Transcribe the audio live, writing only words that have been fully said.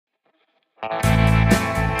Hey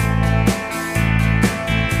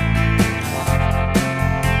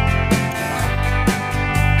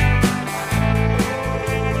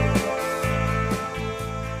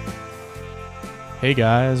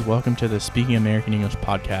guys, welcome to the Speaking American English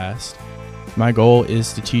podcast. My goal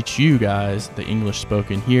is to teach you guys the English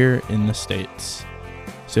spoken here in the States.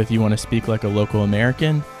 So if you want to speak like a local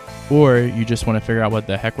American, or you just want to figure out what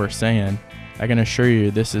the heck we're saying, I can assure you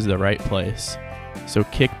this is the right place. So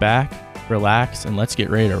kick back, relax, and let's get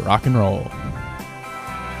ready to rock and roll.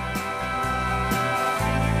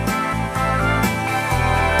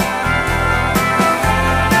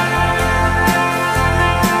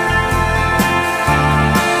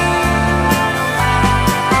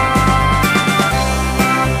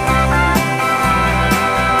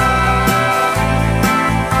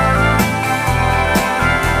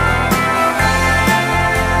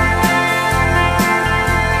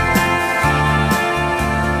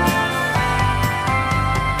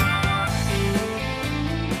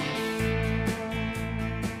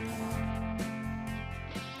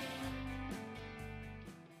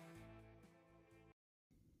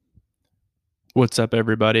 What's up,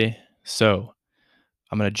 everybody? So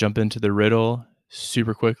I'm going to jump into the riddle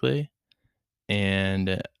super quickly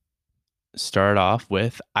and start off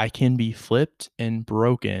with, I can be flipped and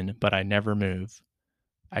broken, but I never move.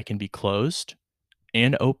 I can be closed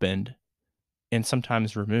and opened and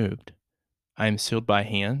sometimes removed. I am sealed by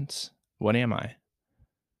hands. What am I?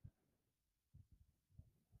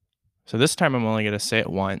 So this time I'm only going to say it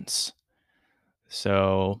once.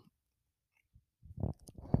 So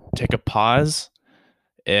take a pause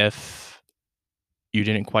if you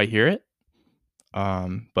didn't quite hear it.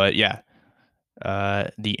 But yeah,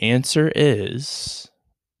 the answer is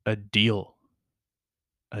a deal.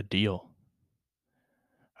 A deal.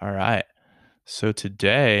 All right. So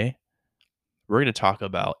today we're going to talk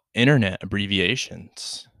about internet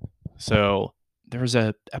abbreviations. So there was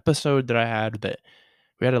an episode that I had that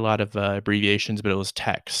we had a lot of abbreviations, but it was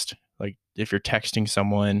text. Like if you're texting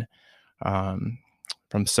someone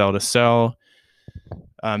from cell to cell,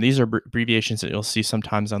 these are abbreviations that you'll see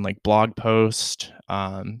sometimes on like blog posts,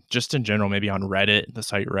 just in general, maybe on Reddit, the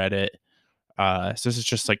site Reddit. So this is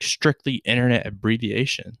just like strictly internet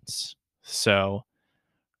abbreviations. So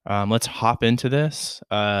let's hop into this.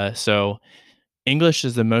 So English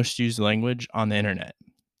is the most used language on the internet.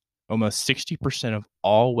 Almost 60% of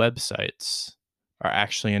all websites are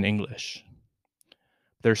actually in English.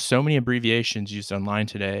 There's so many abbreviations used online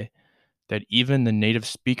today that even the native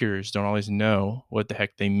speakers don't always know what the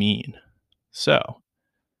heck they mean. So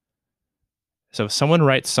if someone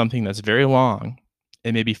writes something that's very long,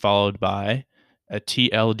 it may be followed by a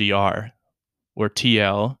TLDR or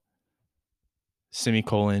TL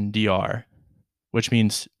semicolon DR, which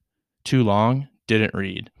means too long, didn't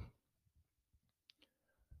read.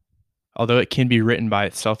 Although it can be written by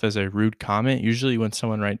itself as a rude comment, usually when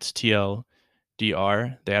someone writes TLDR,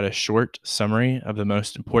 they add a short summary of the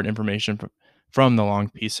most important information from the long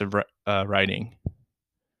piece of writing.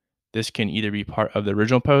 This can either be part of the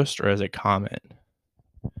original post or as a comment.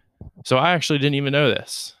 So I actually didn't even know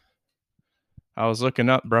this. I was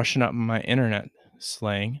brushing up my internet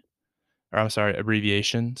slang,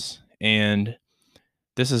 abbreviations, and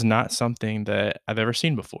this is not something that I've ever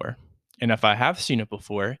seen before. And if I have seen it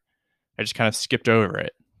before, I just kind of skipped over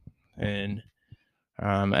it, and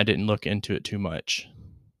I didn't look into it too much.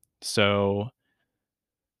 So,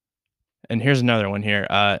 and here's another one here.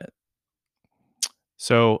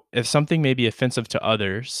 So if something may be offensive to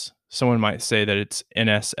others, someone might say that it's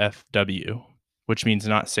NSFW, which means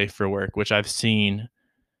not safe for work, which I've seen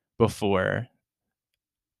before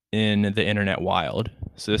in the internet wild.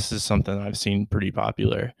 So this is something I've seen pretty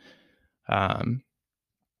popular.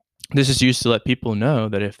 This is used to let people know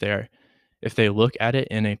that if they look at it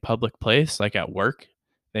in a public place, like at work,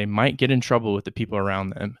 they might get in trouble with the people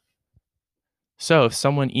around them. So if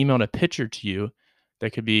someone emailed a picture to you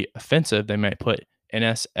that could be offensive, they might put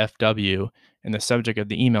NSFW in the subject of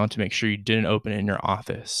the email to make sure you didn't open it in your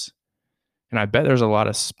office. And I bet there's a lot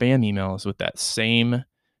of spam emails with that same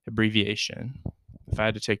abbreviation, if I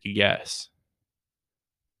had to take a guess.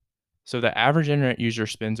 So the average internet user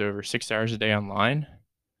spends over 6 hours a day online.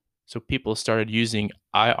 So people started using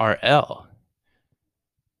IRL.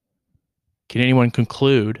 Can anyone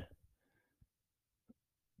conclude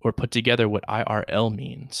or put together what IRL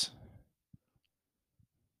means?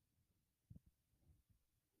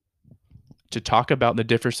 To talk about the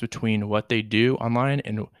difference between what they do online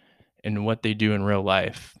and what they do in real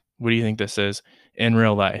life. What do you think this is? In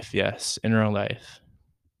real life, yes, in real life.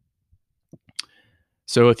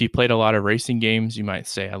 So if you played a lot of racing games, you might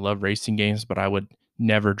say, I love racing games, but I would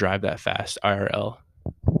never drive that fast IRL.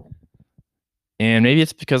 And maybe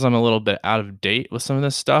it's because I'm a little bit out of date with some of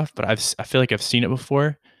this stuff, but I feel like I've seen it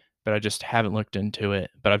before, but I just haven't looked into it.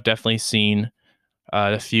 But I've definitely seen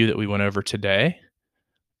the few that we went over today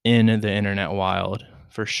in the internet wild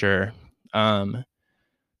for sure.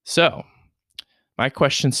 So my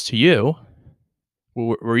questions to you: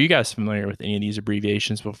 were you guys familiar with any of these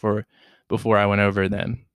abbreviations before I went over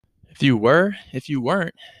them? If you were, if you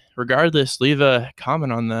weren't, regardless, leave a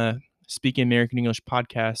comment on the Speaking American English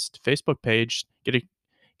podcast Facebook page. Get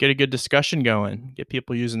a good discussion going. Get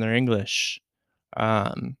people using their English.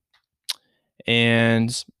 And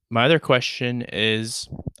my other question is,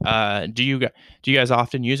 do you guys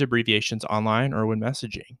often use abbreviations online or when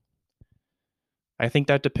messaging? I think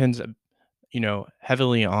that depends,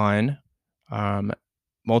 heavily on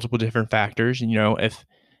multiple different factors.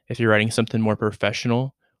 If you're writing something more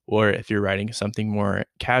professional or if you're writing something more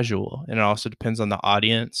casual, and it also depends on the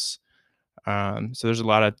audience. So there's a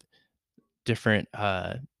lot of different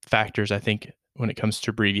factors, I think, when it comes to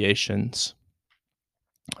abbreviations.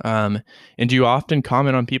 And do you often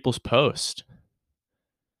comment on people's posts?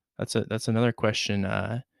 That's another question.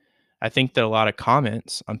 I think that a lot of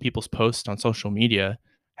comments on people's posts on social media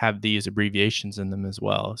have these abbreviations in them as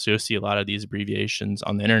well. So you'll see a lot of these abbreviations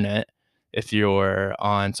on the internet if you're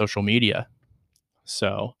on social media.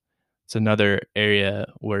 So it's another area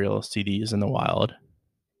where you'll see these in the wild.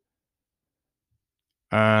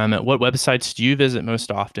 What websites do you visit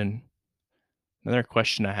most often? Another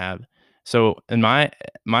question I have. So, in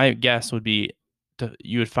my guess would be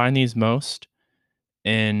you would find these most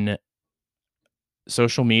in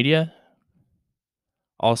social media,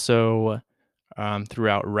 also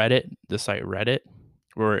throughout Reddit, the site Reddit,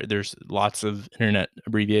 where there's lots of internet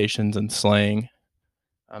abbreviations and slang.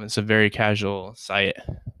 It's a very casual site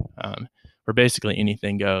where basically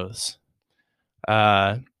anything goes.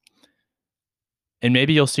 And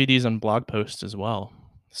maybe you'll see these on blog posts as well.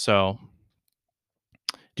 So,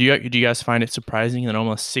 do you guys find it surprising that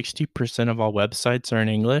almost 60% of all websites are in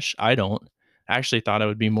English? I don't. I actually thought it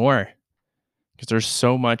would be more because there's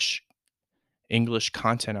so much English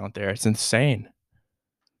content out there. It's insane.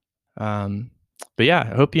 But yeah,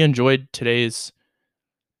 I hope you enjoyed today's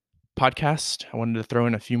podcast. I wanted to throw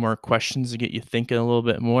in a few more questions to get you thinking a little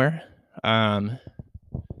bit more. And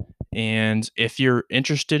if you're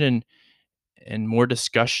interested in more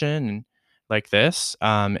discussion like this,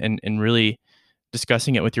 and really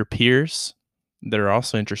discussing it with your peers that are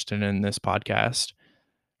also interested in this podcast,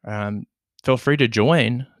 feel free to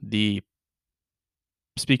join the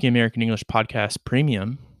Speaking American English Podcast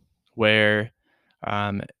Premium, where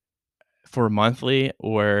for monthly,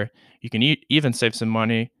 or you can even save some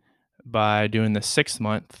money by doing the 6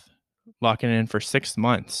 month, locking in for 6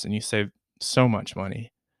 months, and you save so much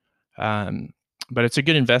money. But it's a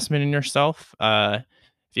good investment in yourself. If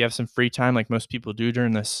you have some free time, like most people do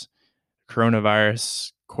during this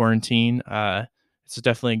coronavirus quarantine, it's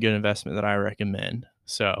definitely a good investment that I recommend.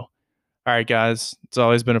 So, all right, guys, it's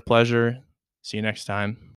always been a pleasure. See you next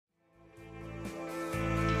time.